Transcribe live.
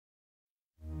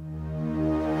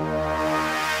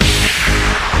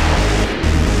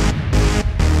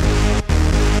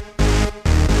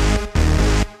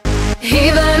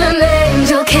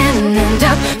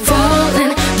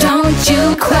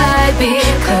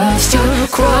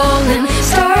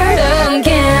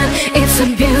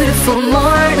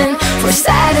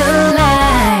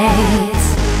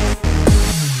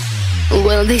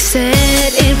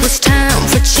said it was time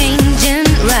for change and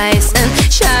rise and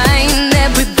shine.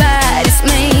 Everybody's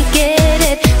making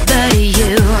it but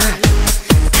you.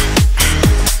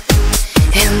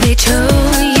 And they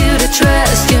told you to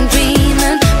trust your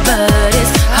dreaming, but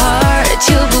it's hard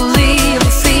to believe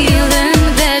a feeling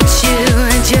that you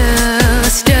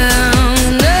just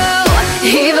don't know.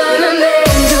 Even an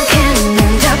angel can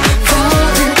end up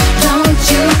falling. Don't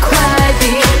you cry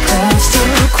because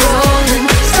you're crawling.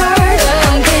 Start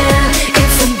again.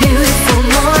 It's a beautiful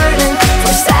morning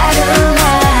for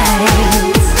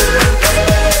satellites.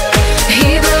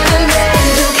 Even an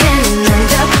angel can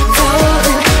end up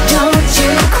falling. Don't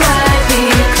you cry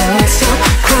because you're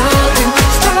crawling.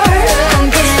 Start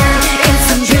again. It's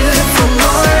a beautiful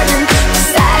morning for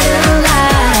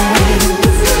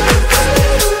satellites.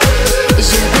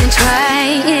 You've been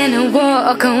trying to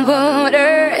walk on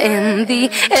water. In the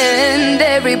end,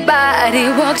 everybody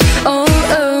walked all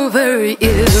over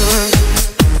you.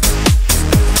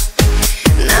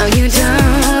 Now you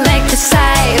don't like the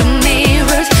sight of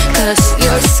mirrors, 'cause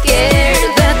you're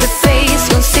scared that the face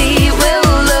you'll see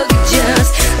will look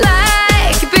just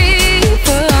like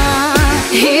before.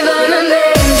 Even an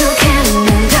angel can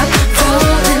end up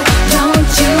falling. Don't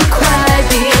you cry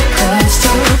because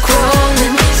you're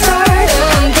crawling. Start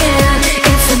again.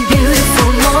 It's a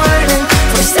beautiful morning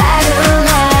for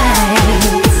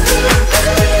satellites.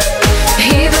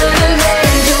 Even an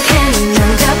angel can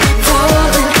end up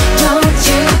falling. Don't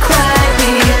you cry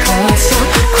because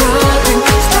you're crawling.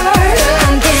 Start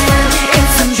again.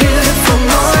 It's a beautiful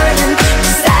morning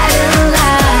for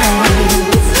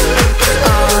satellites.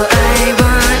 All I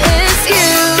want is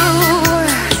you.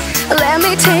 Let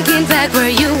me take it back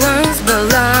where you once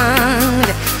belonged.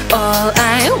 All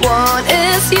I want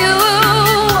is you.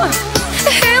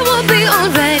 It will be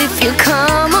alright if you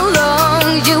come along.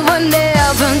 You are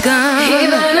never gone.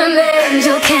 Even an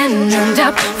angel can end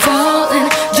up falling.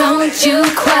 Don't you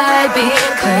cry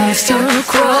because you're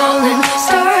crawling.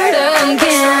 Start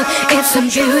again. It's a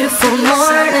beautiful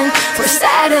morning for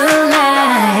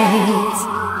satellites.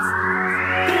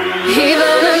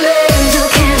 Even an